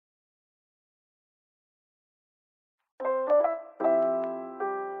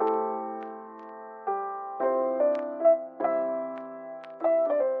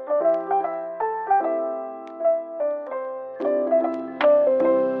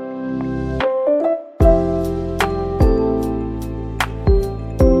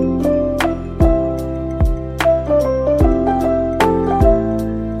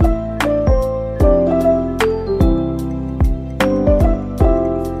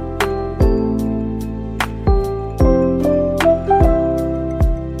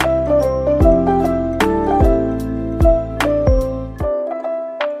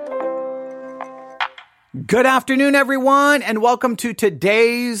Good afternoon, everyone, and welcome to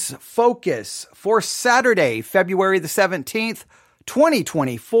today's Focus for Saturday, February the 17th,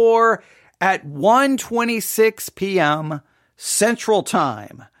 2024 at 1:26 p.m. Central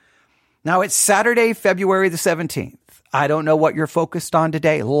Time. Now, it's Saturday, February the 17th. I don't know what you're focused on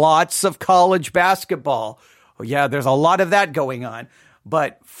today. Lots of college basketball. Oh, yeah, there's a lot of that going on.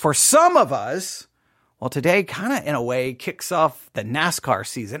 But for some of us, well, today kind of in a way kicks off the NASCAR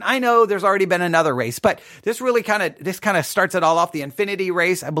season. I know there's already been another race, but this kind of starts it all off. The Infinity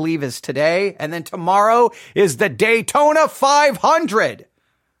race, I believe, is today. And then tomorrow is the Daytona 500.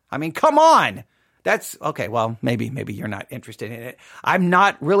 I mean, come on. That's okay. Well, maybe you're not interested in it. I'm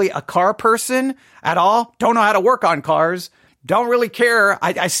not really a car person at all. Don't know how to work on cars. Don't really care.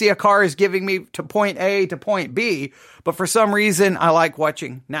 I see a car is giving me to point A to point B, but for some reason, I like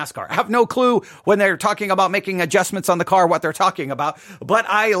watching NASCAR. I have no clue when they're talking about making adjustments on the car, what they're talking about, but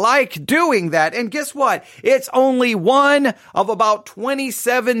I like doing that. And guess what? It's only one of about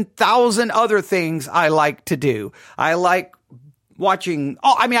 27,000 other things I like to do. I like watching,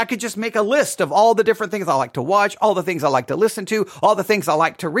 I could just make a list of all the different things I like to watch, all the things I like to listen to, all the things I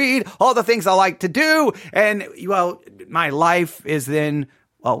like to read, all the things I like to do. And, well, my life is then,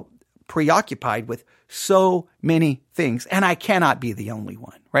 preoccupied with so many things. And I cannot be the only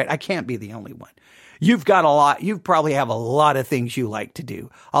one, right? I can't be the only one. You've got a lot. You probably have a lot of things you like to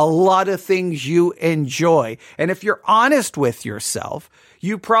do, a lot of things you enjoy. And if you're honest with yourself,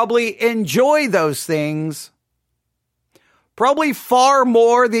 you probably enjoy those things probably far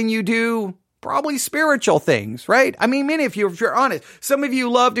more than you do probably spiritual things, right? I mean, if you're honest, some of you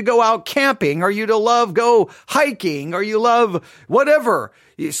love to go out camping, or you love go hiking, or you love whatever,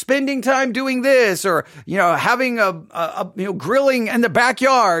 spending time doing this, or, having a grilling in the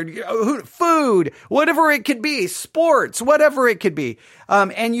backyard, food, whatever it could be, sports, whatever it could be.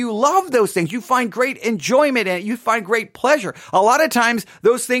 And you love those things. You find great enjoyment in it. You find great pleasure. A lot of times,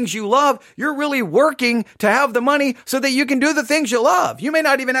 those things you love, you're really working to have the money so that you can do the things you love. You may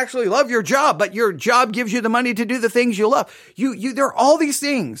not even actually love your job, but your job gives you the money to do the things you love. There are all these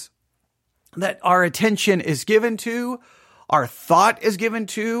things that our attention is given to, our thought is given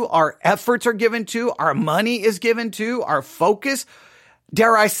to, our efforts are given to, our money is given to, our focus,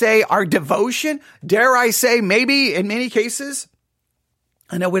 dare I say, our devotion, dare I say, maybe in many cases,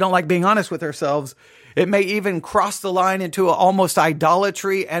 I know we don't like being honest with ourselves, it may even cross the line into almost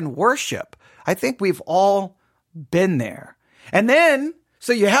idolatry and worship. I think we've all been there. And then,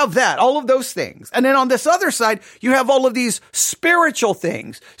 so you have that, all of those things. And then on this other side, you have all of these spiritual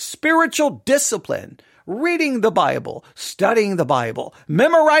things, spiritual discipline, reading the Bible, studying the Bible,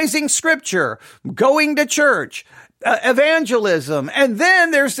 memorizing scripture, going to church, evangelism. And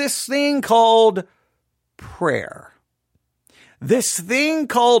then there's this thing called prayer. This thing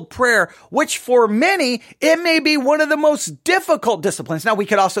called prayer, which for many, it may be one of the most difficult disciplines. Now, we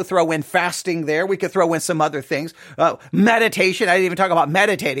could also throw in fasting there. We could throw in some other things. Meditation. I didn't even talk about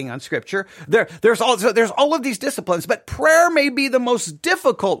meditating on scripture. There's all of these disciplines, but prayer may be the most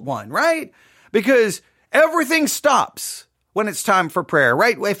difficult one, right? Because everything stops when it's time for prayer,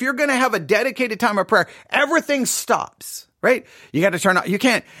 right? If you're going to have a dedicated time of prayer, everything stops. Right? You got to turn on, you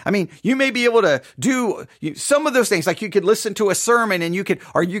can't, you may be able to do some of those things, like you could listen to a sermon and you could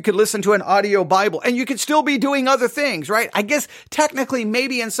listen to an audio Bible and you could still be doing other things, right? I guess technically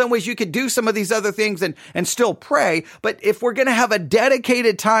maybe in some ways you could do some of these other things and still pray. But if we're going to have a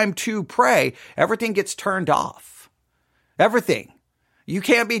dedicated time to pray, everything gets turned off. Everything. You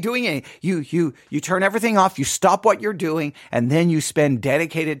can't be doing it. You turn everything off, you stop what you're doing, and then you spend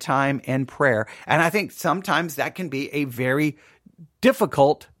dedicated time in prayer. And I think sometimes that can be a very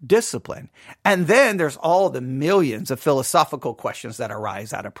difficult discipline. And then there's all the millions of philosophical questions that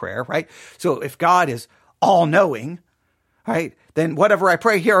arise out of prayer, right? So if God is all knowing, right, then whatever I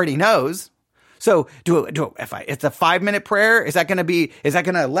pray, he already knows. So if it's a 5-minute prayer, is that going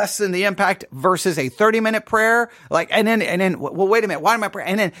to lessen the impact versus a 30-minute prayer? And then, well, wait a minute, why am I praying?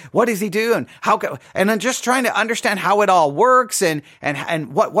 And then what does he do? And and then just trying to understand how it all works and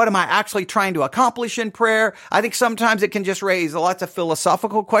what am I actually trying to accomplish in prayer? I think sometimes it can just raise lots of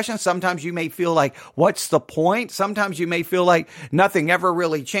philosophical questions. Sometimes you may feel like, what's the point? Sometimes you may feel like nothing ever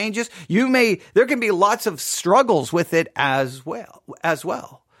really changes. There can be lots of struggles with it as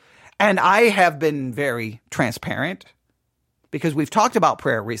well. And I have been very transparent because we've talked about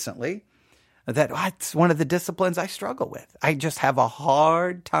prayer recently, that it's one of the disciplines I struggle with. I just have a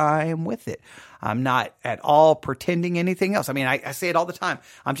hard time with it. I'm not at all pretending anything else. I say it all the time.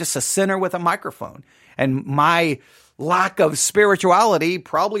 I'm just a sinner with a microphone. And my lack of spirituality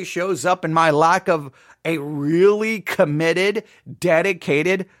probably shows up in my lack of a really committed,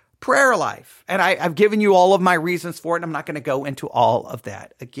 dedicated prayer life. And I've given you all of my reasons for it, and I'm not going to go into all of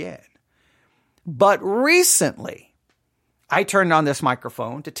that again. But recently, I turned on this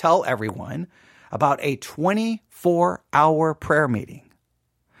microphone to tell everyone about a 24-hour prayer meeting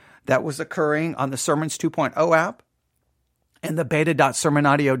that was occurring on the Sermons 2.0 app and the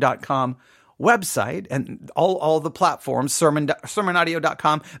beta.sermonaudio.com website and all the platforms,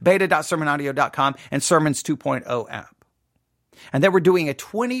 sermonaudio.com, beta.sermonaudio.com, and Sermons 2.0 app. And they were doing a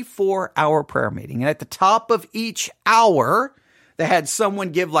 24-hour prayer meeting. And at the top of each hour, they had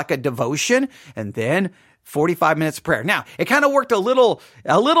someone give like a devotion and then 45 minutes of prayer. Now, it kind of worked a little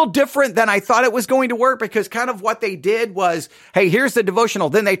different than I thought it was going to work, because kind of what they did was, hey, here's the devotional.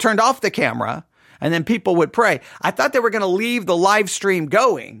 Then they turned off the camera and then people would pray. I thought they were going to leave the live stream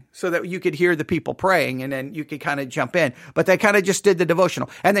going so that you could hear the people praying and then you could kind of jump in. But they kind of just did the devotional.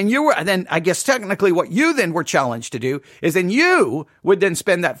 And then I guess technically what you then were challenged to do is then you would then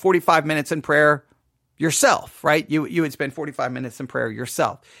spend that 45 minutes in prayer yourself, right? You would spend 45 minutes in prayer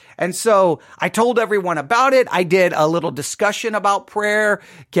yourself. And so I told everyone about it. I did a little discussion about prayer,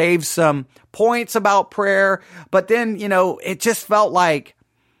 gave some points about prayer, but then, it just felt like,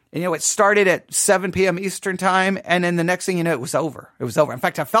 it started at 7 p.m. Eastern time. And then the next thing you know, it was over. It was over. In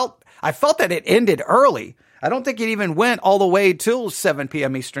fact, I felt that it ended early. I don't think it even went all the way till 7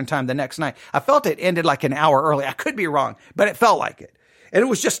 p.m. Eastern time the next night. I felt it ended like an hour early. I could be wrong, but it felt like it. And it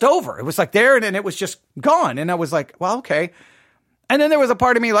was just over. It was like there and then it was just gone. And I was like, well, okay. And then there was a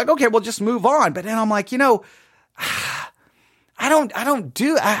part of me like, okay, we'll just move on. But then I'm like, I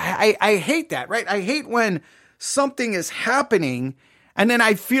hate that, right? I hate when something is happening and then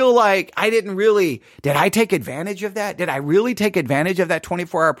I feel like did I take advantage of that? Did I really take advantage of that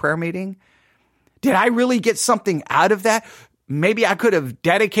 24-hour prayer meeting? Did I really get something out of that? Maybe I could have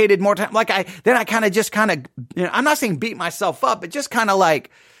dedicated more time. I'm not saying beat myself up, but just kind of like,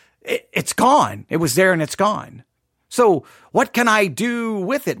 it's gone. It was there and it's gone. So what can I do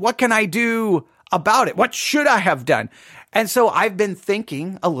with it? What can I do about it? What should I have done? And so I've been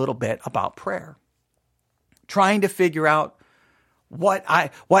thinking a little bit about prayer, trying to figure out what I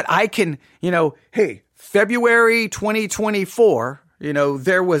can, hey, February 2024,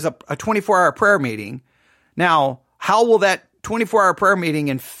 there was a 24-hour prayer meeting. Now, how will that 24-hour prayer meeting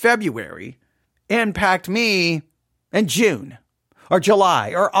in February impact me in June or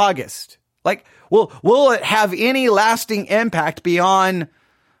July or August? Like, will it have any lasting impact beyond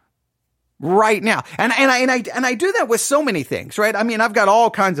right now? And I do that with so many things, right? I mean, I've got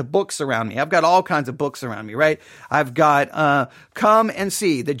all kinds of books around me. Right? I've got Come and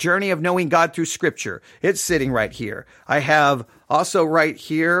See, The Journey of Knowing God Through Scripture. It's sitting right here. I have also right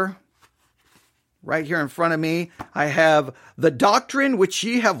here in front of me, I have The Doctrine Which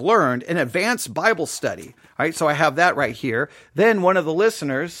Ye Have Learned, an Advanced Bible Study. All right, so I have that right here. Then one of the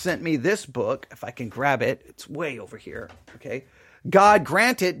listeners sent me this book. If I can grab it, it's way over here. Okay. God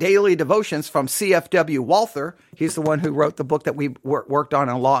Granted Daily Devotions from C.F.W. Walther. He's the one who wrote the book that we worked on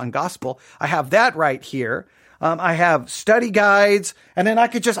Law and Gospel. I have that right here. I have study guides, and then I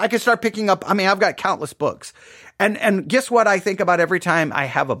could start picking up. I mean, I've got countless books. And guess what I think about every time I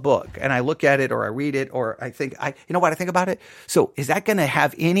have a book and I look at it or I read it or I think, you know what I think about it? So is that going to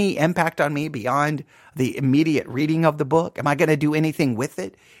have any impact on me beyond the immediate reading of the book? Am I going to do anything with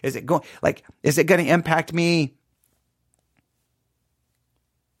it? Is it going to impact me,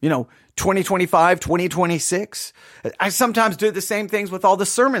 2025, 2026? I sometimes do the same things with all the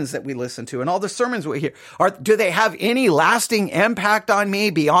sermons that we listen to and all the sermons we hear. Do they have any lasting impact on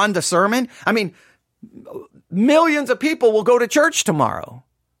me beyond the sermon? I mean, millions of people will go to church tomorrow.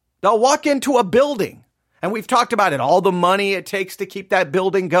 They'll walk into a building. And we've talked about it. All the money it takes to keep that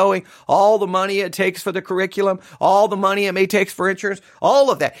building going, all the money it takes for the curriculum, all the money it may take for insurance, all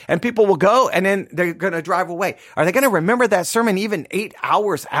of that. And people will go and then they're going to drive away. Are they going to remember that sermon even 8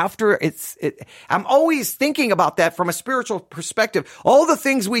 hours after I'm always thinking about that from a spiritual perspective. All the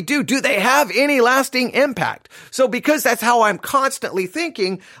things we do they have any lasting impact? So because that's how I'm constantly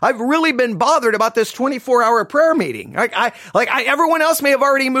thinking, I've really been bothered about this 24-hour prayer meeting. Everyone else may have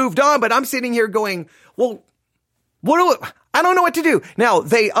already moved on, but I'm sitting here going, well, I don't know what to do. Now,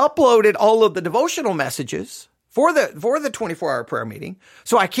 they uploaded all of the devotional messages for the 24-hour prayer meeting.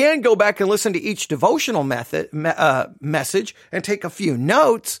 So I can go back and listen to each devotional message and take a few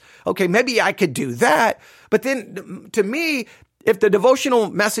notes. Okay, maybe I could do that. But then to me, if the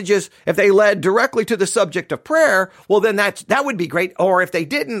devotional messages, if they led directly to the subject of prayer, well, then that would be great. Or if they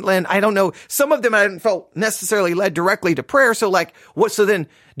didn't, then I don't know. Some of them I didn't felt necessarily led directly to prayer. So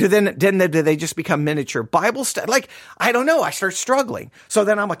do they just become miniature Bible study? I don't know. I start struggling. So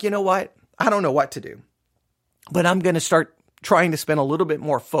then I'm like, you know what? I don't know what to do, but I'm going to start trying to spend a little bit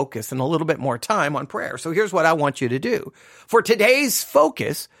more focus and a little bit more time on prayer. So here's what I want you to do. For today's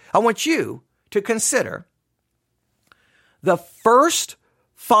focus, I want you to consider the first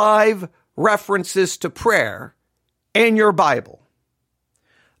 5 references to prayer in your Bible.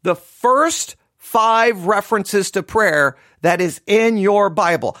 The first 5 references to prayer that is in your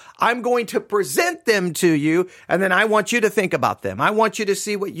Bible. I'm going to present them to you, and then I want you to think about them. I want you to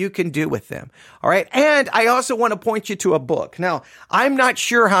see what you can do with them. All right. And I also want to point you to a book. Now, I'm not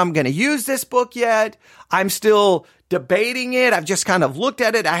sure how I'm going to use this book yet. I'm still debating it. I've just kind of looked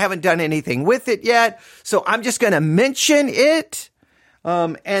at it. I haven't done anything with it yet. So I'm just going to mention it.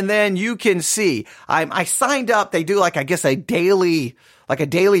 And then you can see I signed up. They do like, I guess, a daily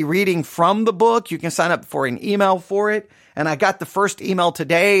reading from the book. You can sign up for an email for it. And I got the first email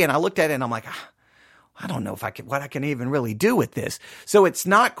today and I looked at it and I'm like, I don't know what I can even really do with this. So it's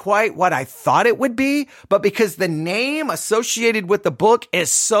not quite what I thought it would be, but because the name associated with the book is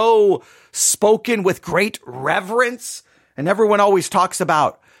so spoken with great reverence, and everyone always talks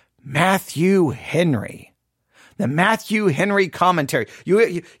about Matthew Henry. The Matthew Henry commentary.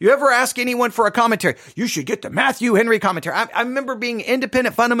 You ever ask anyone for a commentary? You should get the Matthew Henry commentary. I remember being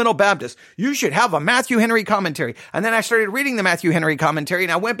independent fundamental Baptist. You should have a Matthew Henry commentary. And then I started reading the Matthew Henry commentary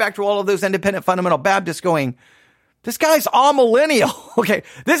and I went back to all of those independent fundamental Baptists going, this guy's amillennial. Okay.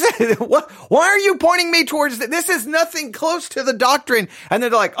 Why are you pointing me towards that? This is nothing close to the doctrine. And then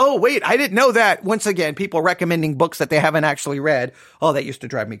they're like, oh, wait, I didn't know that. Once again, people recommending books that they haven't actually read. Oh, that used to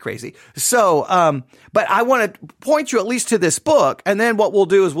drive me crazy. So, but I want to point you at least to this book. And then what we'll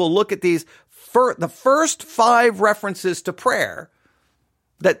do is we'll look at the first 5 references to prayer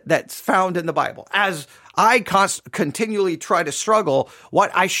that's found in the Bible. As I continually try to struggle what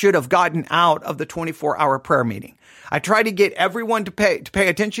I should have gotten out of the 24-hour prayer meeting. I try to get everyone to pay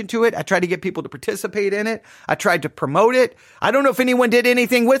attention to it. I try to get people to participate in it. I tried to promote it. I don't know if anyone did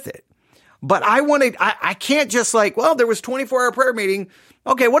anything with it, but I can't just like, well, there was 24-hour prayer meeting.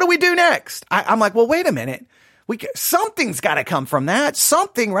 Okay, what do we do next? I'm like, well, wait a minute. Something's got to come from that.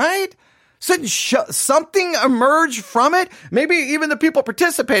 Something, right? Something emerge from it. Maybe even the people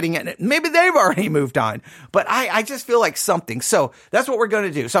participating in it, maybe they've already moved on, but I just feel like something. So that's what we're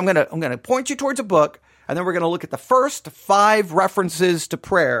going to do. So I'm going to point you towards a book, and then we're going to look at the first 5 references to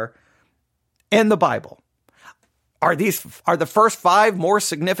prayer in the Bible. Are the first 5 more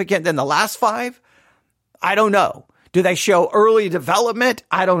significant than the last 5? I don't know. Do they show early development?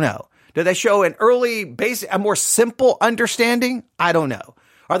 I don't know. Do they show an early a more simple understanding? I don't know.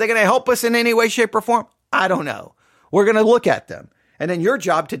 Are they going to help us in any way, shape, or form? I don't know. We're going to look at them. And then your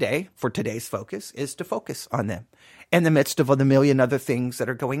job today, for today's focus, is to focus on them in the midst of the million other things that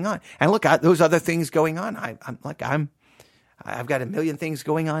are going on. And look at those other things going on. I've got a million things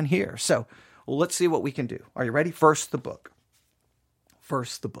going on here. So let's see what we can do. Are you ready? First, the book.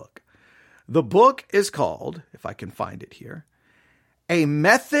 The book is called, if I can find it here, A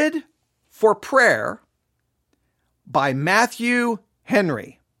Method for Prayer by Matthew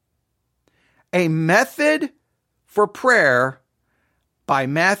Henry. A Method for Prayer by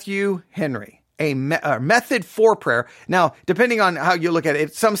Matthew Henry. A method for prayer. Now, depending on how you look at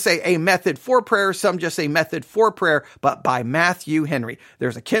it, some say a method for prayer, some just say method for prayer, but by Matthew Henry.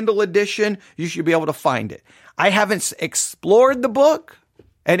 There's a Kindle edition. You should be able to find it. I haven't explored the book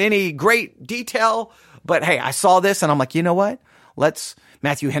in any great detail, but hey, I saw this and I'm like, you know what?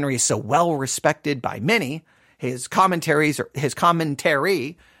 Matthew Henry is so well respected by many. His commentary is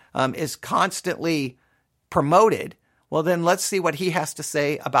constantly promoted. Well, then let's see what he has to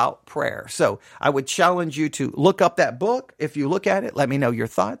say about prayer. So I would challenge you to look up that book. If you look at it, let me know your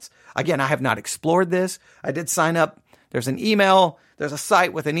thoughts. Again, I have not explored this. I did sign up. There's a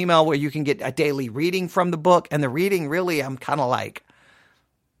site with an email where you can get a daily reading from the book. And the reading really, I'm kind of like,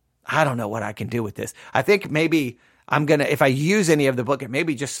 I don't know what I can do with this. I think maybe if I use any of the book, it may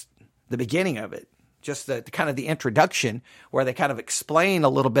be just the beginning of it. Just the kind of the introduction where they kind of explain a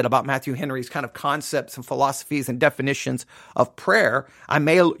little bit about Matthew Henry's kind of concepts and philosophies and definitions of prayer. I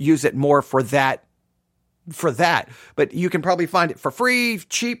may use it more for that, but you can probably find it for free,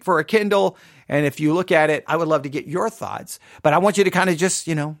 cheap for a Kindle. And if you look at it, I would love to get your thoughts, but I want you to kind of just,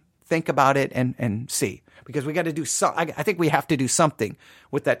 think about it and see, because we got to do I think we have to do something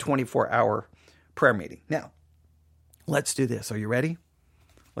with that 24-hour prayer meeting. Now, let's do this. Are you ready?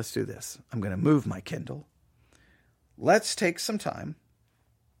 Let's do this. I'm going to move my Kindle. Let's take some time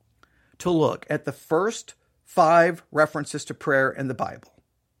to look at the first 5 references to prayer in the Bible.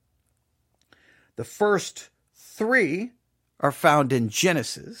 The first 3 are found in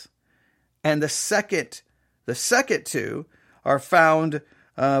Genesis, and the second 2 are found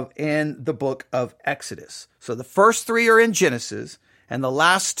in the book of Exodus. So the first three are in Genesis, and the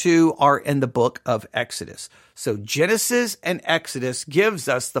last two are in the book of Exodus. So Genesis and Exodus gives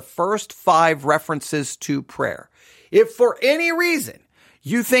us the first 5 references to prayer. If for any reason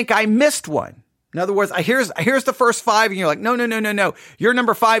you think I missed one, in other words, here's the first 5, and you're like, no. Your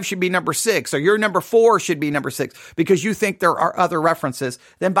number 5 should be number 6, or your number 4 should be number 6, because you think there are other references,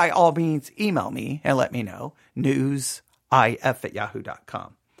 then by all means, email me and let me know.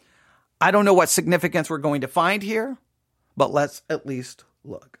 newsif@yahoo.com. I don't know what significance we're going to find here, but let's at least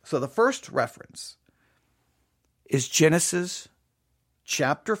look. So the first reference is Genesis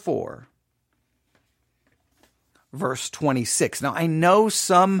chapter 4, verse 26. Now, I know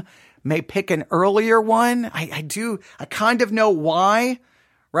some may pick an earlier one. I kind of know why,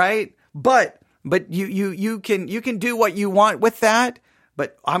 right? But you can do what you want with that.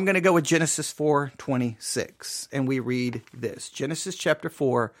 But I'm going to go with Genesis 4:26, and we read this. Genesis chapter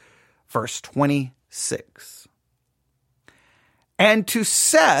 4, verse 26. And to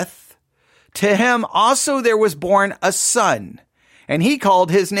Seth, to him also there was born a son, and he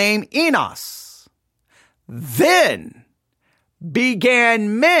called his name Enos. Then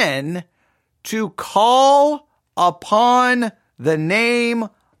began men to call upon the name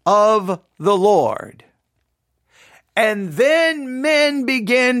of the Lord. And then men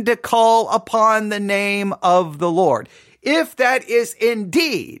begin to call upon the name of the Lord. If that is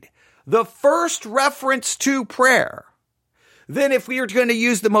indeed the first reference to prayer, then if we are going to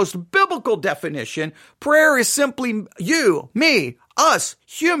use the most biblical definition, prayer is simply you, me, us,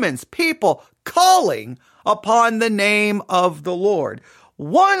 humans, people calling upon the name of the Lord.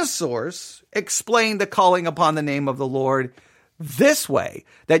 One source explained the calling upon the name of the Lord this way,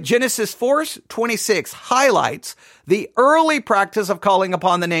 that Genesis 4:26 highlights the early practice of calling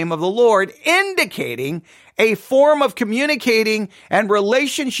upon the name of the Lord, indicating a form of communicating and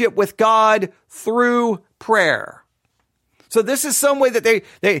relationship with God through prayer. So this is some way that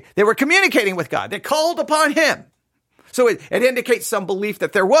they were communicating with God. They called upon him. So it indicates some belief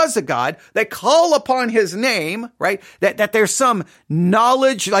that there was a God. They call upon his name, right? That there's some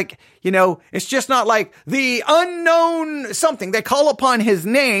knowledge, like, it's just not like the unknown something. They call upon his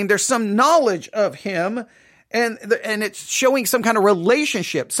name. There's some knowledge of him, and it's showing some kind of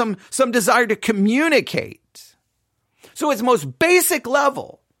relationship, some desire to communicate. So its most basic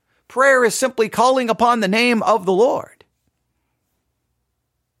level, prayer is simply calling upon the name of the Lord.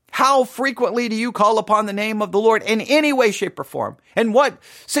 How frequently do you call upon the name of the Lord in any way, shape, or form? In what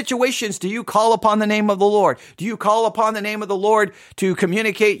situations do you call upon the name of the Lord? Do you call upon the name of the Lord to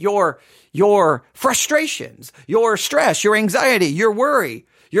communicate your frustrations, your stress, your anxiety, your worry,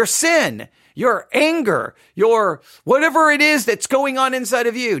 your sin, your anger, your whatever it is that's going on inside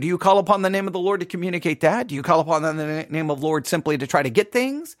of you? Do you call upon the name of the Lord to communicate that? Do you call upon the name of the Lord simply to try to get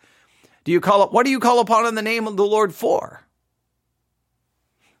things? What do you call upon in the name of the Lord for?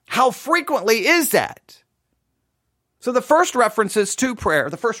 How frequently is that? So the first references to prayer,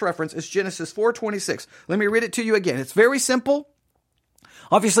 the first reference is Genesis 4:26. Let me read it to you again. It's very simple.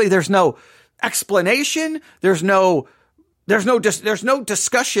 Obviously, there's no explanation. There's no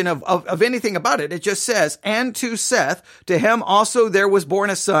discussion of anything about it. It just says, and to Seth, to him also there was born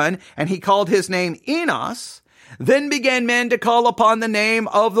a son, and he called his name Enos. Then began men to call upon the name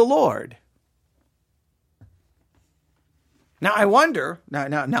of the Lord. Now, I wonder,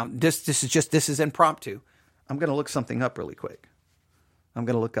 this is impromptu. I'm going to look something up really quick. I'm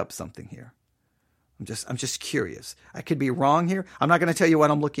going to look up something here. I'm just curious. I could be wrong here. I'm not going to tell you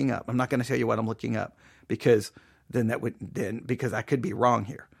what I'm looking up. Because because I could be wrong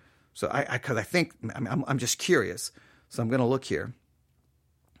here. So I'm just curious. So I'm going to look here.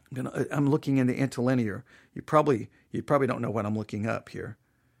 I'm looking in the interlinear. You probably don't know what I'm looking up here.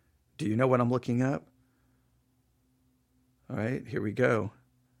 Do you know what I'm looking up? All right, here we go.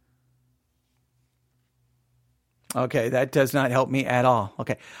 Okay, that does not help me at all.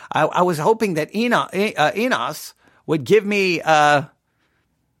 Okay, I was hoping that Enos would give me, it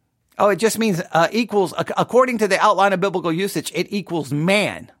just means equals, according to the outline of biblical usage, it equals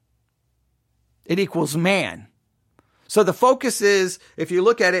man. It equals man. So the focus is, if you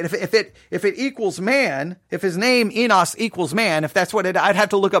look at it, if it equals man, if his name Enos equals man, if that's what I'd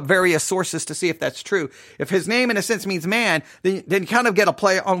have to look up various sources to see if that's true. If his name in a sense means man, then you kind of get a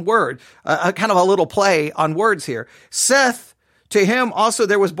play on word, kind of a little play on words here. Seth, to him also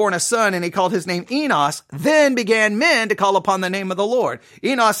there was born a son, and he called his name Enos. Then began men to call upon the name of the Lord.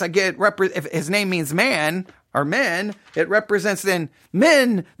 Enos, if his name means man, or men, it represents then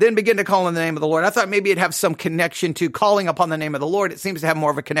men then begin to call on the name of the Lord. I thought maybe it'd have some connection to calling upon the name of the Lord. It seems to have more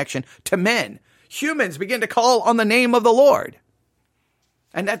of a connection to men. Humans begin to call on the name of the Lord.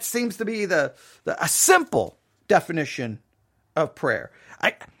 And that seems to be a simple definition of prayer.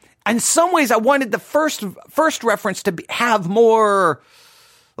 In some ways, I wanted the first reference to have more,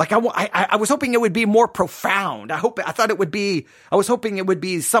 like I was hoping it would be more profound. I was hoping it would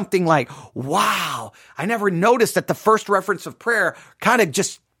be something like, wow, I never noticed that the first reference of prayer kind of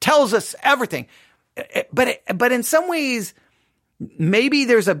just tells us everything. But in some ways, maybe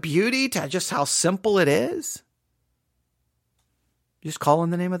there's a beauty to just how simple it is. Just call on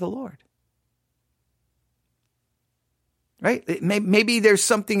the name of the Lord. Right? Maybe there's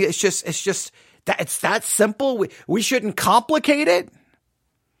something, it's just that it's that simple. We shouldn't complicate it.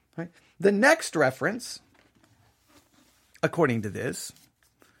 Right? The next reference, according to this,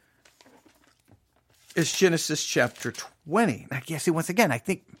 is Genesis chapter 20. Now, see, once again, I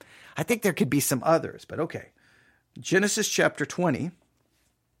think there could be some others, but okay. Genesis chapter 20.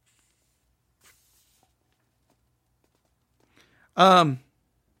 Hang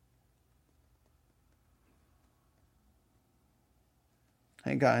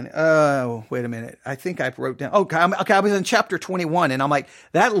on. Oh, wait a minute. I think I wrote down. Okay, I was in chapter 21, and I'm like,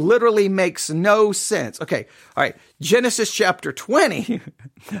 that literally makes no sense. Okay, all right. Genesis chapter 20,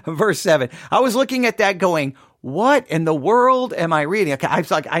 verse 7. I was looking at that going, what in the world am I reading? Okay, I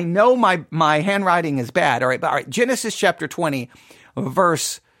was like, I know my handwriting is bad. All right. Genesis chapter 20,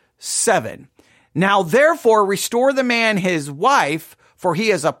 verse 7. Now, therefore, restore the man his wife, for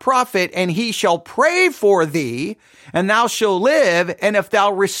he is a prophet, and he shall pray for thee, and thou shalt live. And if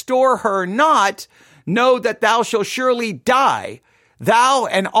thou restore her not, know that thou shalt surely die, thou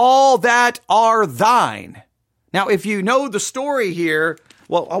and all that are thine. Now, if you know the story here,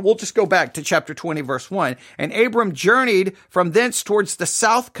 well, we'll just go back to chapter 20, verse 1. And Abram journeyed from thence towards the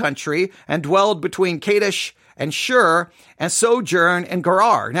south country and dwelled between Kadesh and Shur, and sojourn in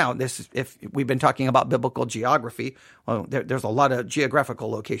Gerar. Now, this is, if we've been talking about biblical geography, well, there's a lot of geographical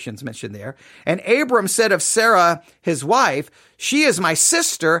locations mentioned there. And Abram said of Sarah, his wife, she is my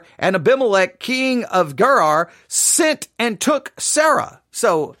sister, and Abimelech, king of Gerar, sent and took Sarah.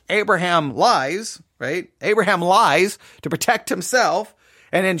 So Abraham lies, right? Abraham lies to protect himself,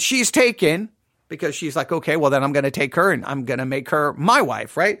 and then she's taken because she's like, okay, well, then I'm going to take her and I'm going to make her my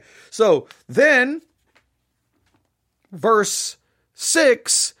wife, right? So then, verse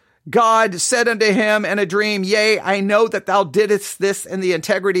 6, God said unto him in a dream, yea, I know that thou didst this in the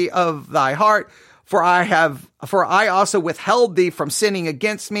integrity of thy heart, for I also withheld thee from sinning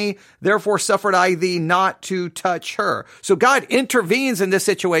against me, therefore suffered I thee not to touch her. So God intervenes in this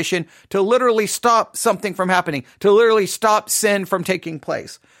situation to literally stop something from happening, to literally stop sin from taking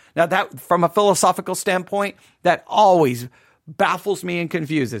place. Now that, from a philosophical standpoint, that always baffles me and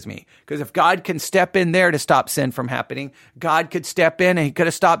confuses me. Because if God can step in there to stop sin from happening, God could step in and he could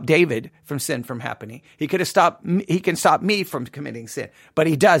have stopped David from sin from happening. He can stop me from committing sin, but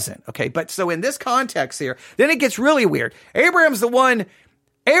he doesn't. Okay. But so in this context here, then it gets really weird. Abraham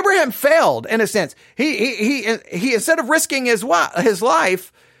failed in a sense. He instead of risking his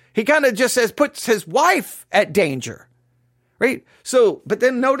life, he kind of just puts his wife at danger. Right. So, but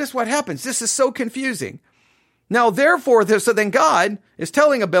then notice what happens. This is so confusing. Now, therefore, so then God is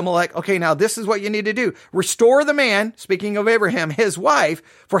telling Abimelech, okay, now this is what you need to do. Restore the man, speaking of Abraham, his wife,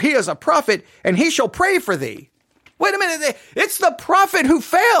 for he is a prophet, and he shall pray for thee. Wait a minute. It's the prophet who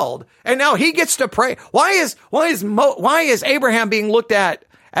failed, and now he gets to pray. Why is Abraham being looked at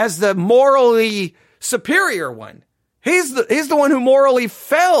as the morally superior one? He's the one who morally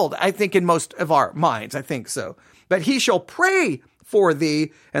failed, I think, in most of our minds. I think so. But he shall pray for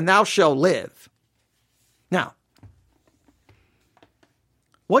thee, and thou shalt live. Now,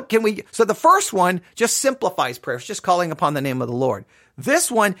 so the first one just simplifies prayer. It's just calling upon the name of the Lord.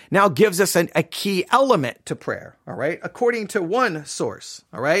 This one now gives us a key element to prayer, all right? According to one source,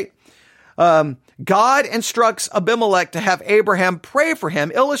 all right? God instructs Abimelech to have Abraham pray for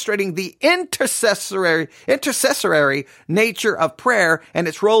him, illustrating the intercessory nature of prayer and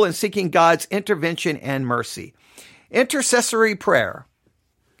its role in seeking God's intervention and mercy. Intercessory prayer.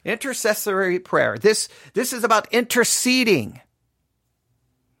 This is about interceding.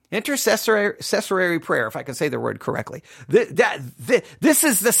 Intercessory prayer, if I can say the word correctly. This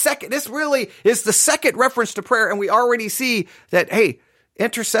is the second, this really is the second reference to prayer. And we already see that, hey,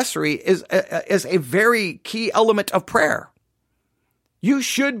 intercessory is a very key element of prayer. You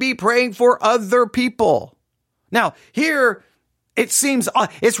should be praying for other people. Now, here, it seems,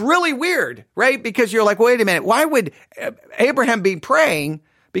 it's really weird, right? Because you're like, wait a minute, why would Abraham be praying?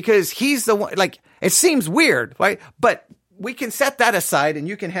 Because he's the one, like, it seems weird, right? But we can set that aside and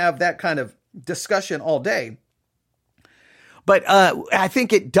you can have that kind of discussion all day. But I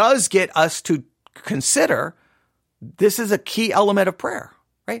think it does get us to consider this is a key element of prayer.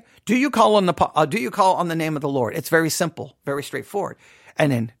 right? Do you call on the name of the Lord? It's very simple, very straightforward.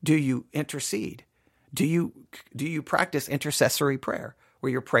 And then do you intercede? Do you practice intercessory prayer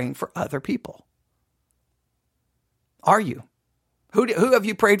where you're praying for other people? Are you? Who have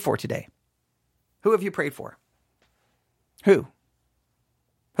you prayed for today? Who have you prayed for? Who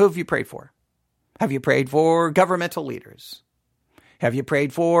have you prayed for? Have you prayed for governmental leaders? Have you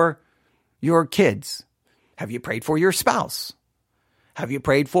prayed for your kids? Have you prayed for your spouse? Have you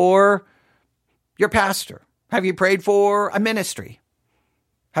prayed for your pastor? Have you prayed for a ministry?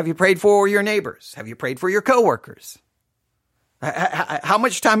 Have you prayed for your neighbors? Have you prayed for your coworkers? How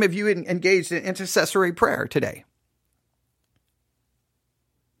much time have you engaged in intercessory prayer today?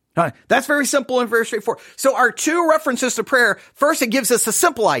 That's very simple and very straightforward. So our two references to prayer, first, it gives us a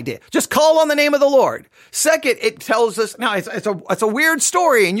simple idea. Just call on the name of the Lord. Second, it tells us, now it's a weird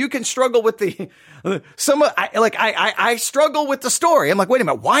story and you can struggle with I struggle with the story. I'm like, wait a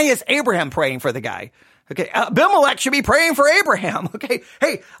minute, why is Abraham praying for the guy? Okay, Abimelech should be praying for Abraham. Okay,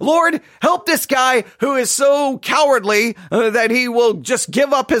 hey, Lord, help this guy who is so cowardly that he will just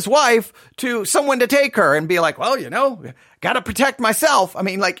give up his wife to someone to take her and be like, well, got to protect myself. I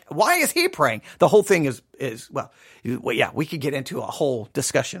mean, like, why is he praying? The whole thing is yeah, we could get into a whole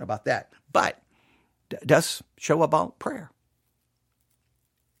discussion about that, but it does show about prayer.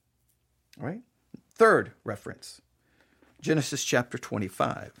 All right. Third reference, Genesis chapter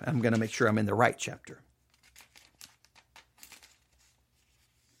 25. I'm going to make sure I'm in the right chapter.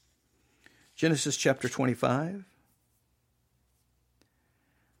 Genesis chapter 25,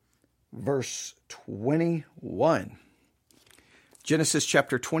 verse 21. Genesis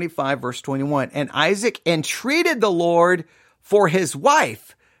chapter 25, verse 21. And Isaac entreated the Lord for his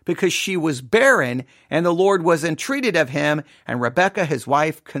wife because she was barren, and the Lord was entreated of him, and Rebekah, his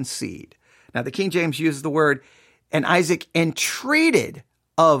wife, conceived. Now, the King James uses the word, and Isaac entreated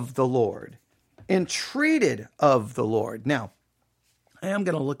of the Lord. Entreated of the Lord. Now, I am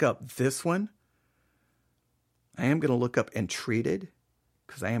going to look up this one. I am going to look up entreated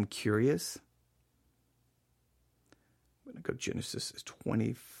because I am curious. I'm going to go Genesis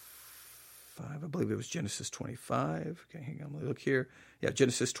 25. I believe it was Genesis 25. Okay, hang on. Let me look here. Yeah,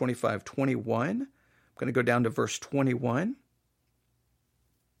 Genesis 25, 21. I'm going to go down to verse 21.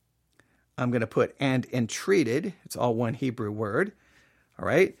 I'm going to put and entreated. It's all one Hebrew word. All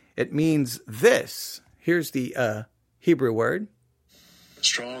right. It means this. Here's the Hebrew word.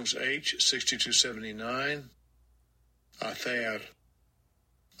 Strong's H, 6279.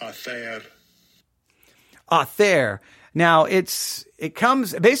 Ather. Now, it's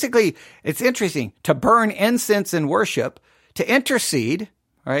interesting to burn incense and worship, to intercede,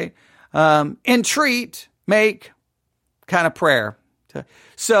 right? Entreat, make kind of prayer.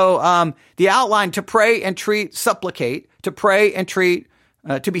 So the outline, to pray, entreat, supplicate, to pray, entreat,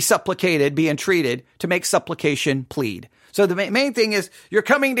 to be supplicated, be entreated, to make supplication, plead. So the main thing is you're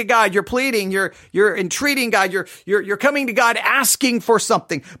coming to God, you're pleading, you're entreating God, you're coming to God asking for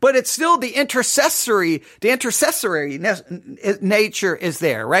something, but it's still the intercessory nature is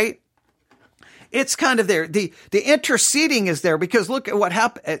there, right? It's kind of there. The interceding is there because look at what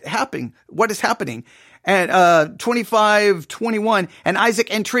is happening. At 25:21, and Isaac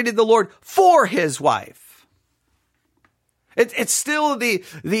entreated the Lord for his wife. It's still the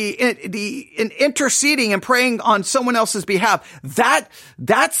interceding and praying on someone else's behalf.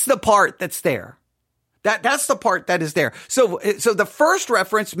 That's the part that's there. That's the part that is there. So the first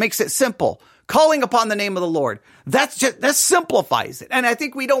reference makes it simple. Calling upon the name of the Lord. That simplifies it. And I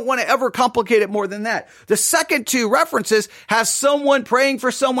think we don't want to ever complicate it more than that. The second two references have someone praying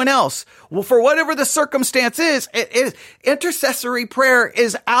for someone else. Well, for whatever the circumstance is, intercessory prayer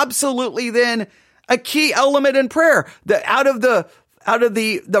is absolutely then a key element in prayer. Out of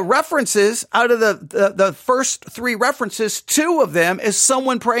the references, out of the first three references, two of them is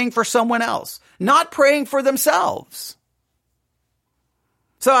someone praying for someone else, not praying for themselves.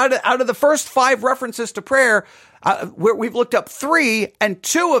 So out of the first five references to prayer, we've looked up three, and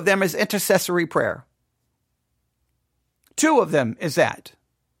two of them is intercessory prayer. Two of them is that.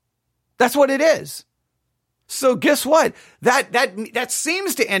 That's what it is. So guess what? That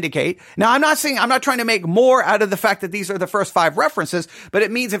seems to indicate. Now, I'm not trying to make more out of the fact that these are the first five references, but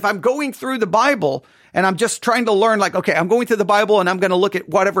it means if I'm going through the Bible and I'm just trying to learn, like, okay, I'm going through the Bible and I'm going to look at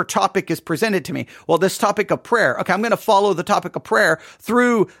whatever topic is presented to me. Well, this topic of prayer. Okay, I'm going to follow the topic of prayer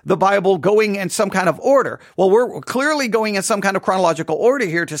through the Bible going in some kind of order. Well, we're clearly going in some kind of chronological order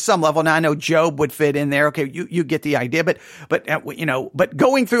here to some level. Now, I know Job would fit in there. Okay, you get the idea, but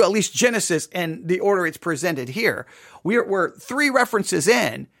going through at least Genesis and the order it's presented here, we're three references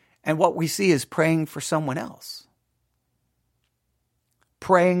in, and what we see is praying for someone else.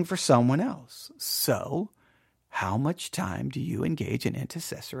 praying for someone else. So, how much time do you engage in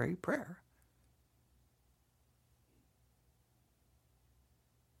intercessory prayer?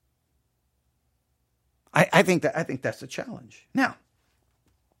 I think that's a challenge. Now,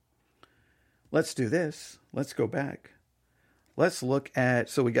 let's do this. Let's go back. Let's look at,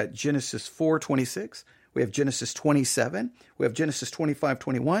 so we got Genesis 4:26. We have Genesis 27. We have Genesis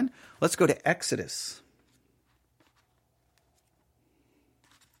 25:21. Let's go to Exodus.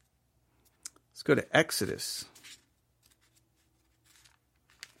 Let's go to Exodus.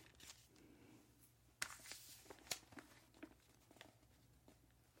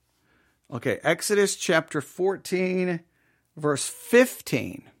 Okay, Exodus chapter 14, verse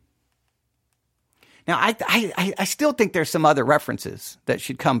 15. Now, I still think there's some other references that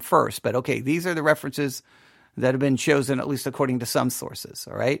should come first, but okay, these are the references that have been chosen, at least according to some sources,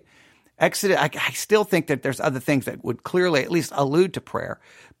 all right? Exodus, I still think that there's other things that would clearly at least allude to prayer,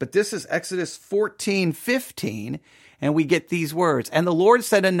 but this is Exodus 14:15, and we get these words. And the Lord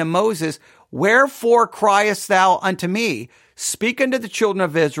said unto Moses, wherefore criest thou unto me? Speak unto the children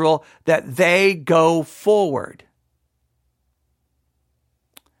of Israel that they go forward.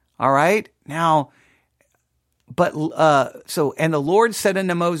 All right? Now, and the Lord said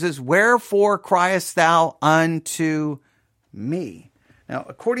unto Moses, wherefore criest thou unto me? Now,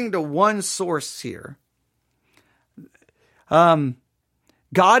 according to one source here,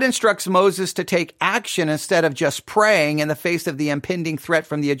 God instructs Moses to take action instead of just praying in the face of the impending threat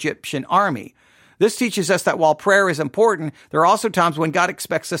from the Egyptian army. This teaches us that while prayer is important, there are also times when God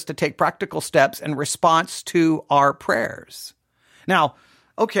expects us to take practical steps in response to our prayers. Now,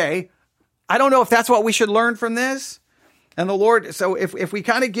 okay, I don't know if that's what we should learn from this. And the Lord, so if we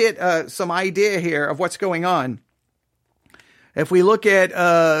kind of get some idea here of what's going on, if we look at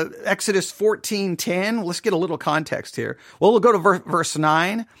Exodus 14:10, let's get a little context here. Well, we'll go to verse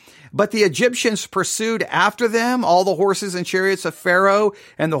 9. But the Egyptians pursued after them all the horses and chariots of Pharaoh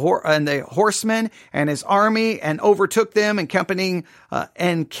and the horsemen and his army, and overtook them camping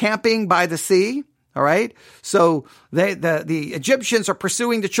by the sea. All right. So the Egyptians are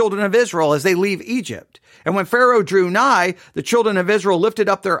pursuing the children of Israel as they leave Egypt. And when Pharaoh drew nigh, the children of Israel lifted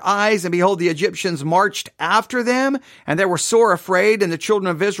up their eyes, and behold, the Egyptians marched after them, and they were sore afraid. And the children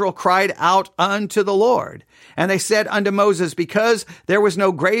of Israel cried out unto the Lord. And they said unto Moses, because there was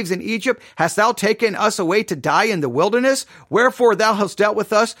no graves in Egypt, hast thou taken us away to die in the wilderness? Wherefore thou hast dealt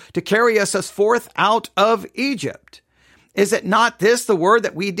with us to carry us forth out of Egypt. Is it not this the word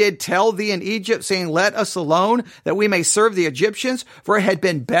that we did tell thee in Egypt, saying, let us alone, that we may serve the Egyptians? For it had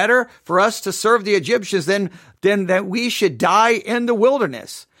been better for us to serve the Egyptians than that we should die in the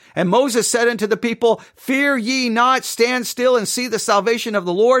wilderness. And Moses said unto the people, fear ye not, stand still and see the salvation of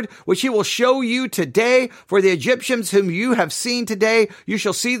the Lord, which he will show you today. For the Egyptians whom you have seen today, you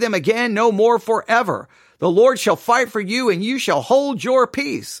shall see them again no more forever. The Lord shall fight for you, and you shall hold your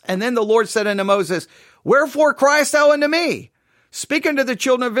peace. And then the Lord said unto Moses, wherefore criest thou unto me? Speak unto the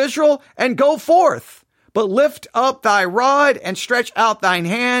children of Israel, and go forth. But lift up thy rod and stretch out thine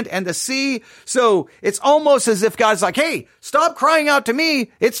hand and the sea. So it's almost as if God's like, hey, stop crying out to me.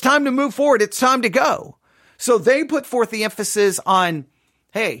 It's time to move forward. It's time to go. So they put forth the emphasis on,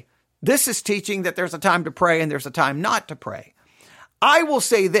 hey, this is teaching that there's a time to pray and there's a time not to pray. I will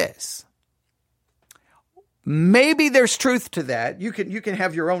say this. Maybe there's truth to that. You can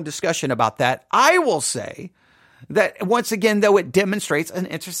have your own discussion about that. I will say that once again, though, it demonstrates an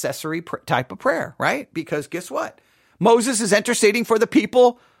intercessory type of prayer, right? Because guess what? Moses is interceding for the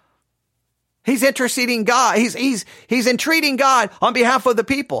people. He's interceding God. He's entreating God on behalf of the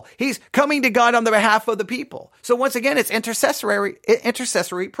people. He's coming to God on the behalf of the people. So once again, it's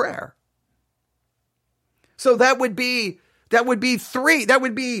intercessory prayer. So that would be three. That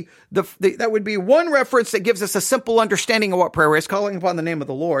would be one reference that gives us a simple understanding of what prayer is, calling upon the name of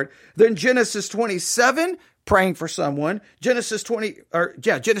the Lord. Then Genesis 27, praying for someone. Genesis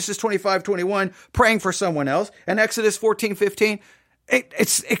 25:21, praying for someone else. And Exodus 14:15,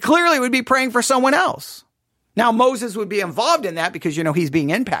 it clearly would be praying for someone else. Now Moses would be involved in that because, he's being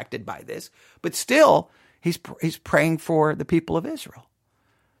impacted by this, but still he's praying for the people of Israel.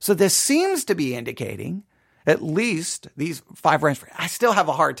 So this seems to be indicating at least these 5 references. I still have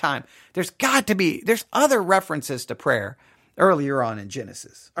a hard time. There's other references to prayer earlier on in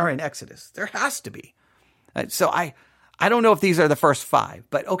Genesis or in Exodus. There has to be. So I don't know if these are the first 5,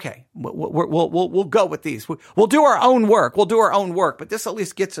 but okay, we'll go with these. We'll do our own work. But this at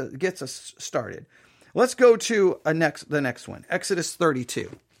least gets us started. Let's go to the next one, Exodus 32.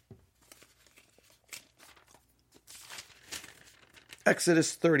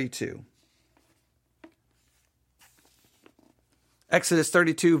 Exodus 32. Exodus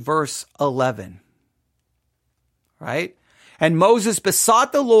 32, verse 11. Right? And Moses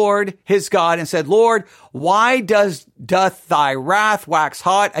besought the Lord his God and said, Lord, why doth thy wrath wax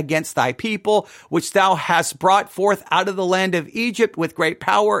hot against thy people, which thou hast brought forth out of the land of Egypt with great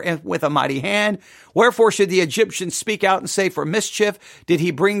power and with a mighty hand? Wherefore should the Egyptians speak out and say, for mischief did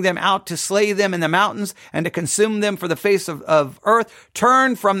he bring them out to slay them in the mountains and to consume them for the face of earth?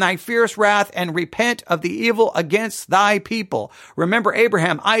 Turn from thy fierce wrath and repent of the evil against thy people. Remember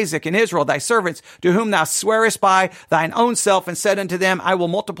Abraham, Isaac, and Israel, thy servants, to whom thou swearest by thine own self, and said unto them, I will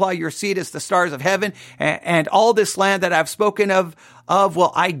multiply your seed as the stars of heaven, and all this land that I have spoken of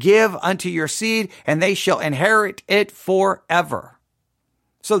will I give unto your seed, and they shall inherit it forever.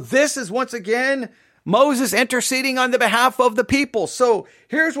 So this is once again Moses interceding on the behalf of the people. So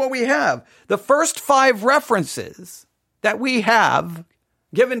here's what we have. The first 5 references that we have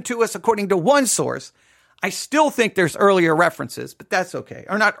given to us according to one source, I still think there's earlier references, but that's okay.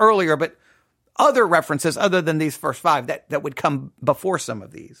 Or not earlier, but other references other than these first 5 that would come before some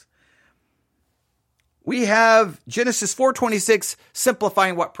of these. We have Genesis 4:26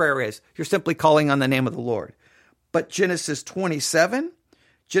 simplifying what prayer is. You're simply calling on the name of the Lord. But Genesis 27,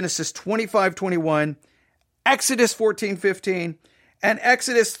 Genesis 25:21, Exodus 14:15, and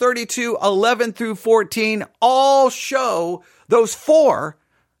Exodus 32:11 through 14 all show those 4.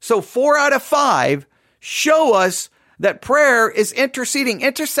 So 4 out of 5 show us that prayer is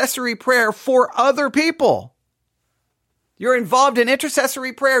intercessory prayer for other people. You're involved in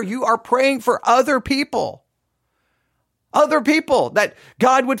intercessory prayer. You are praying for other people. Other people that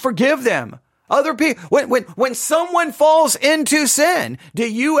God would forgive them. Other people, when someone falls into sin, do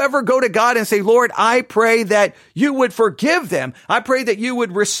you ever go to God and say, Lord, I pray that you would forgive them. I pray that you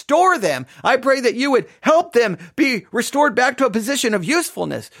would restore them. I pray that you would help them be restored back to a position of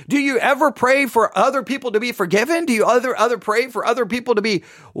usefulness. Do you ever pray for other people to be forgiven? Do you other pray for other people to be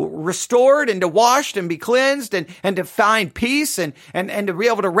restored and to washed and be cleansed and to find peace and to be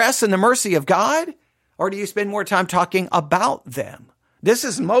able to rest in the mercy of God? Or do you spend more time talking about them? This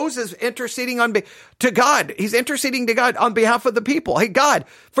is Moses interceding to God. He's interceding to God on behalf of the people. Hey, God,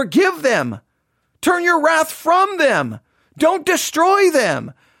 forgive them. Turn your wrath from them. Don't destroy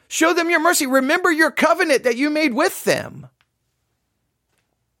them. Show them your mercy. Remember your covenant that you made with them.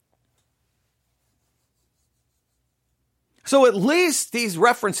 So at least these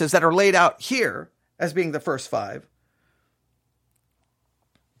references that are laid out here as being the first 5,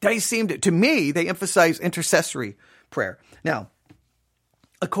 they seem to me, they emphasize intercessory prayer. Now,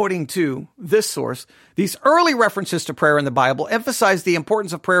 according to this source, these early references to prayer in the Bible emphasize the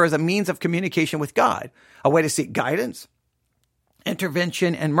importance of prayer as a means of communication with God, a way to seek guidance,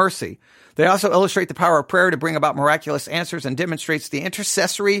 intervention, and mercy. They also illustrate the power of prayer to bring about miraculous answers and demonstrates the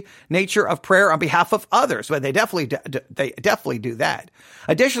intercessory nature of prayer on behalf of others. Well, they definitely do that.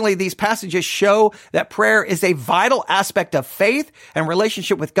 Additionally, these passages show that prayer is a vital aspect of faith and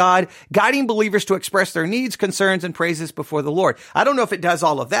relationship with God, guiding believers to express their needs, concerns, and praises before the Lord. I don't know if it does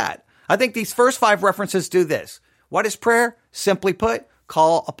all of that. I think these first 5 references do this. What is prayer? Simply put,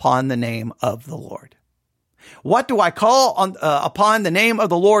 call upon the name of the Lord. What do I call upon the name of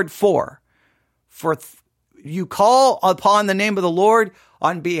the Lord for? You call upon the name of the Lord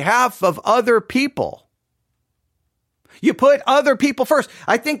on behalf of other people. You put other people first.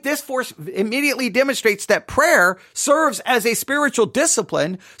 I think this force immediately demonstrates that prayer serves as a spiritual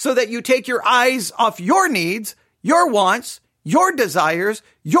discipline so that you take your eyes off your needs, your wants, your desires,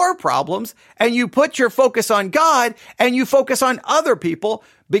 your problems, and you put your focus on God and you focus on other people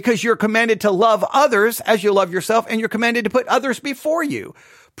because you're commanded to love others as you love yourself, and you're commanded to put others before you.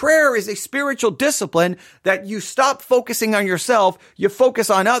 Prayer is a spiritual discipline that you stop focusing on yourself, you focus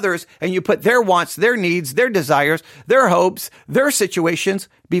on others, and you put their wants, their needs, their desires, their hopes, their situations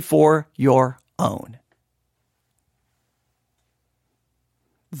before your own.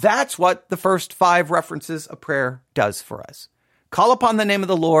 That's what the first 5 references of prayer does for us. Call upon the name of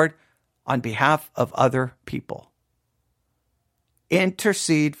the Lord on behalf of other people.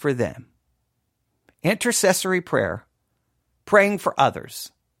 Intercede for them. Intercessory prayer. Praying for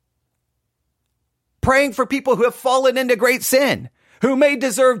others. Praying for people who have fallen into great sin, who may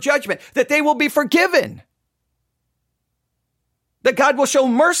deserve judgment, that they will be forgiven. That God will show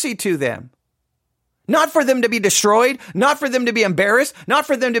mercy to them. Not for them to be destroyed, not for them to be embarrassed, not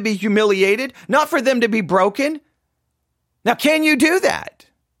for them to be humiliated, not for them to be broken. Now, can you do that?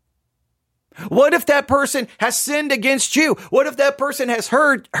 What if that person has sinned against you? What if that person has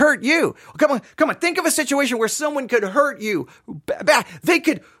hurt you? Come on. Think of a situation where someone could hurt you. They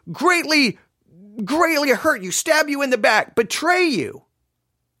could greatly hurt you, stab you in the back, betray you.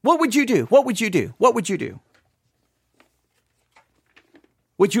 What would you do? What would you do? What would you do?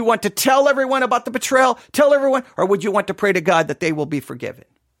 Would you want to tell everyone about the betrayal? Tell everyone? Or would you want to pray to God that they will be forgiven?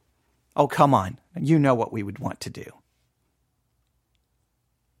 Oh, come on. You know what we would want to do.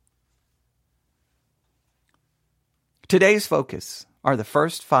 Today's focus are the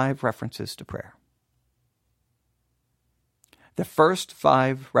first 5 references to prayer. The first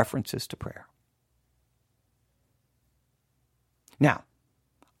 5 references to prayer. Now,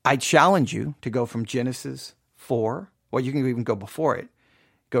 I challenge you to go from Genesis 4, or you can even go before it.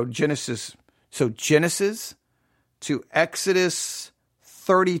 Go Genesis to Exodus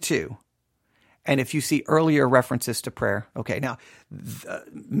 32. And if you see earlier references to prayer, okay, now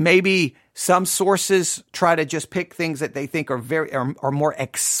maybe some sources try to just pick things that they think are more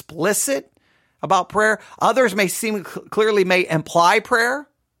explicit about prayer. Others may clearly imply prayer,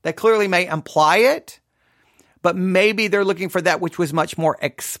 that clearly may imply it, but maybe they're looking for that which was much more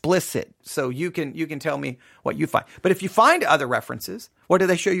explicit. So you can tell me what you find. But if you find other references, what do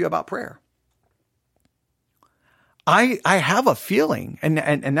they show you about prayer? I have a feeling, and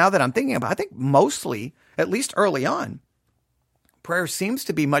now that I'm thinking about it, I think mostly, at least early on, prayer seems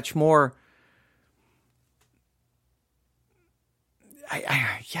to be much more,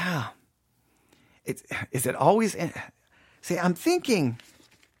 Is it always, see, I'm thinking,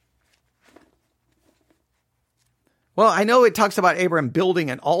 well, I know it talks about Abraham building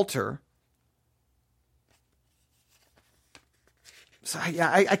an altar. So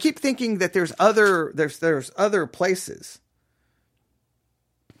I keep thinking that there's other places.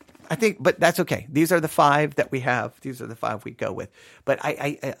 I think, but that's okay. These are the 5 that we have. These are the 5 we go with. But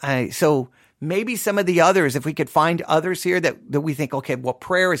so maybe some of the others, if we could find others here that we think, okay, well,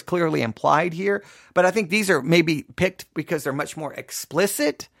 prayer is clearly implied here. But I think these are maybe picked because they're much more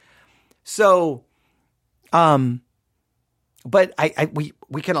explicit. So, but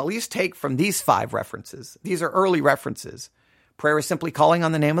we can at least take from these 5 references. These are early references. Prayer is simply calling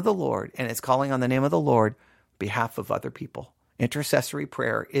on the name of the Lord, and it's calling on the name of the Lord on behalf of other people. Intercessory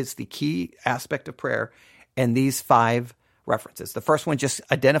prayer is the key aspect of prayer in these 5 references. The first one just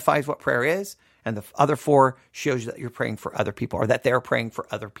identifies what prayer is, and the other 4 shows that you're praying for other people, or that they're praying for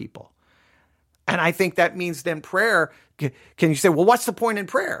other people. And I think that means then prayer, can you say, well, what's the point in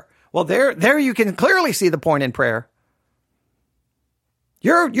prayer? Well, there you can clearly see the point in prayer.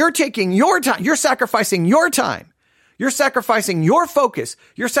 You're taking your time, you're sacrificing your time. You're sacrificing your focus.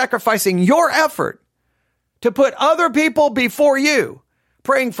 You're sacrificing your effort to put other people before you,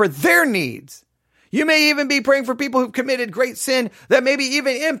 praying for their needs. You may even be praying for people who've committed great sin that may be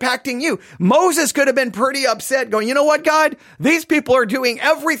even impacting you. Moses could have been pretty upset going, you know what, God? These people are doing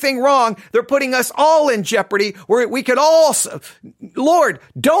everything wrong. They're putting us all in jeopardy where we could all, Lord,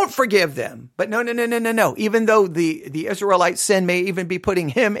 don't forgive them. But no. Even though the Israelite sin may even be putting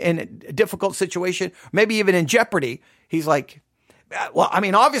him in a difficult situation, maybe even in jeopardy, he's like, well, I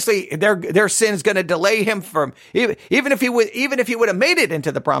mean, obviously their sin is going to delay him from, even if he would have made it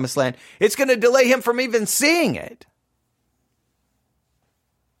into the promised land, it's going to delay him from even seeing it.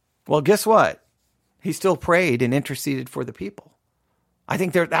 Well, guess what? He still prayed and interceded for the people. I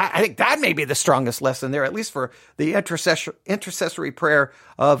think that may be the strongest lesson there, at least for the intercessory prayer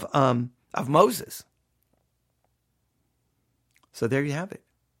of Moses. So there you have it.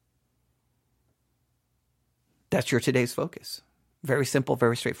 That's your today's focus. Very simple,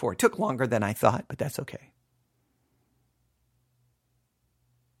 very straightforward. It took longer than I thought, but that's okay.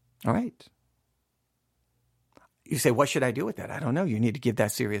 All right. You say, what should I do with that? I don't know. You need to give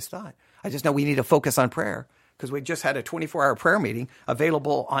that serious thought. I just know we need to focus on prayer because we just had a 24-hour prayer meeting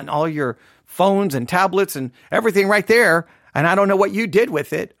available on all your phones and tablets and everything right there. And I don't know what you did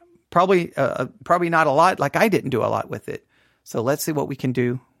with it. Probably not a lot, like I didn't do a lot with it. So let's see what we can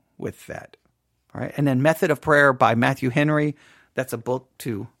do with that. All right. And then Method of Prayer by Matthew Henry. That's a book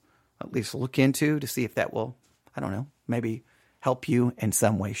to at least look into to see if that will, I don't know, maybe help you in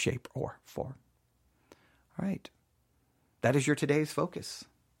some way, shape, or form. All right. That is your today's focus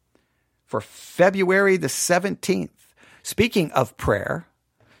for February the 17th. Speaking of prayer,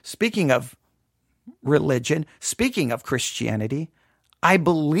 speaking of religion, speaking of Christianity, I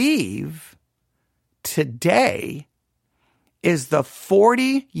believe today is the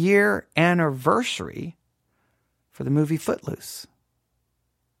 40-year anniversary for the movie Footloose.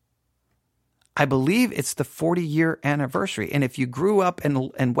 I believe it's the 40-year anniversary. And if you grew up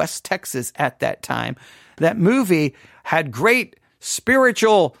in West Texas at that time, that movie had great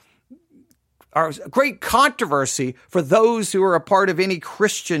spiritual or great controversy for those who were a part of any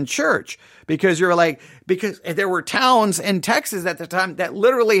Christian church. Because there were towns in Texas at the time that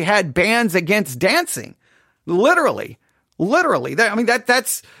literally had bans against dancing. Literally. I mean,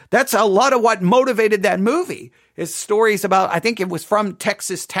 that's a lot of what motivated that movie. is stories about, I think it was from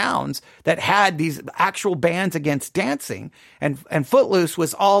Texas towns that had these actual bans against dancing. And Footloose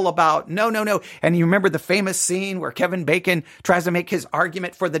was all about, no. And you remember the famous scene where Kevin Bacon tries to make his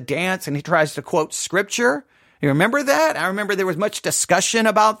argument for the dance and he tries to quote scripture. You remember that? I remember there was much discussion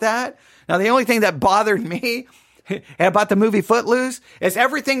about that. Now, the only thing that bothered me about the movie Footloose is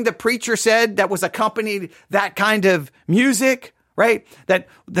everything the preacher said that was accompanied that kind of music, right? That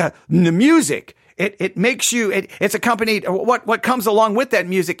the music, it makes you, it's accompanied, what comes along with that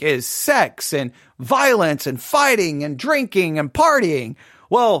music is sex and violence and fighting and drinking and partying.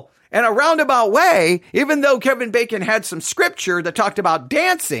 Well, in a roundabout way, even though Kevin Bacon had some scripture that talked about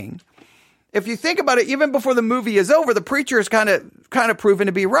dancing, if you think about it, even before the movie is over, the preacher is kind of proven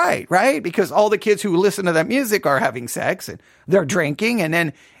to be right? Because all the kids who listen to that music are having sex and they're drinking. And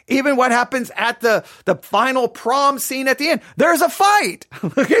then even what happens at the final prom scene at the end, there's a fight.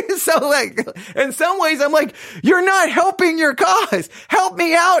 Okay. So like, in some ways I'm like, you're not helping your cause. Help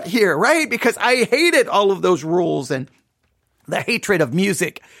me out here. Right. Because I hated all of those rules and the hatred of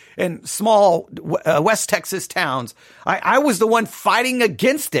music in small West Texas towns. I was the one fighting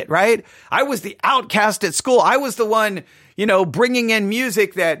against it, right? I was the outcast at school. I was the one, bringing in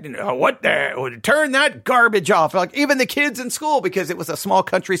music that, turn that garbage off. Like even the kids in school, because it was a small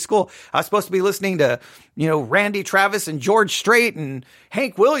country school. I was supposed to be listening to, Randy Travis and George Strait and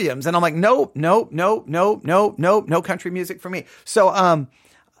Hank Williams. And I'm like, no country music for me. So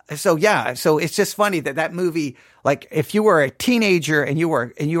it's just funny that movie, like if you were a teenager and you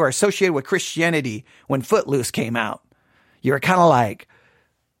were associated with Christianity when Footloose came out, you were kind of like,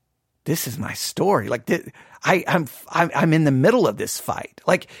 this is my story. Like I'm in the middle of this fight.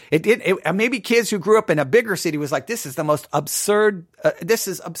 Like maybe kids who grew up in a bigger city was like, this is the most absurd. This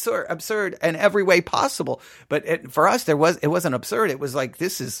is absurd in every way possible. But for us, it wasn't absurd. It was like,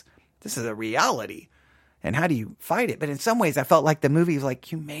 this is a reality. And how do you fight it? But in some ways, I felt like the movie was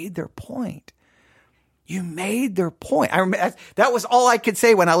like, you made their point. You made their point. I remember that was all I could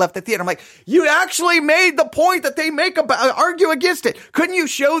say when I left the theater. I'm like, you actually made the point that they make about, argue against it. Couldn't you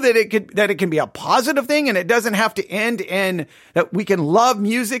show that it can be a positive thing and it doesn't have to end in that we can love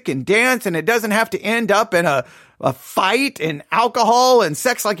music and dance and it doesn't have to end up in a fight and alcohol and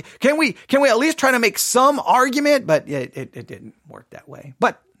sex? Like, can we at least try to make some argument? But it didn't work that way.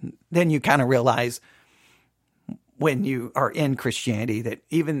 But then you kind of realize when you are in Christianity that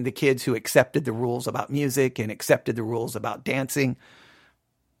even the kids who accepted the rules about music and accepted the rules about dancing,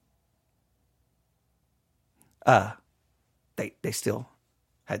 they still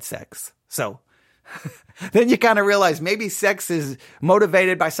had sex. So then you kind of realize maybe sex is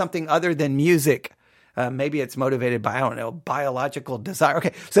motivated by something other than music. Maybe it's motivated by, I don't know, biological desire.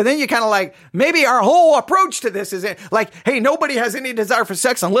 Okay. So then you kind of like, maybe our whole approach to this is like, hey, nobody has any desire for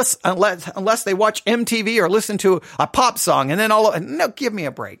sex unless they watch MTV or listen to a pop song. And then no, give me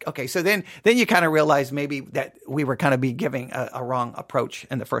a break. Okay. So then you kind of realize maybe that we were kind of be giving a wrong approach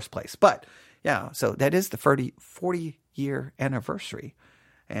in the first place. But yeah, so that is the 40-year anniversary.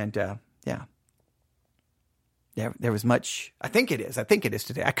 And there was much, I think it is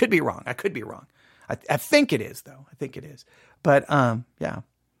today. I could be wrong. I think it is, though. I think it is. But,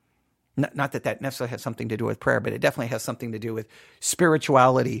 not that necessarily has something to do with prayer, but it definitely has something to do with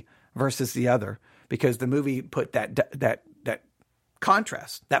spirituality versus the other, because the movie put that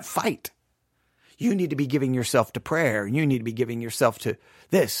contrast, that fight. You need to be giving yourself to prayer. You need to be giving yourself to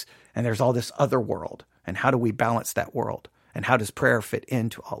this. And there's all this other world. And how do we balance that world? And how does prayer fit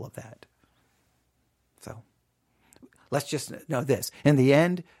into all of that? So let's just know this. In the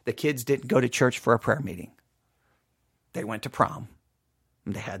end, the kids didn't go to church for a prayer meeting. They went to prom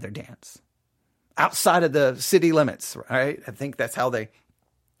and they had their dance outside of the city limits, right? I think that's how they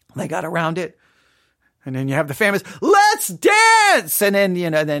got around it. And then you have the famous, let's dance. And then,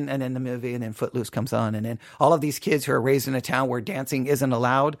 and then the movie, and then Footloose comes on. And then all of these kids who are raised in a town where dancing isn't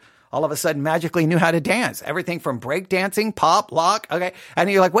allowed, all of a sudden magically knew how to dance. Everything from break dancing, pop, lock. Okay. And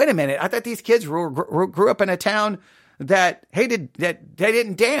you're like, wait a minute. I thought these kids grew up in a town that hated that they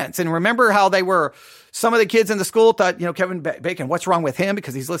didn't dance. And remember how some of the kids in the school thought, Kevin Bacon, what's wrong with him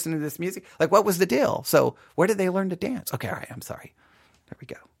because he's listening to this music? Like, what was the deal? So where did they learn to dance? Okay, all right, I'm sorry. There we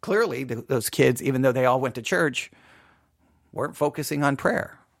go. Clearly, those kids, even though they all went to church, weren't focusing on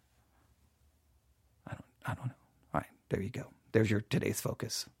prayer. I don't know. All right, there you go. There's your today's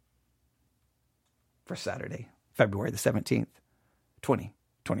focus for Saturday, February the 17th,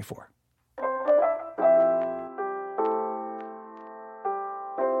 2024.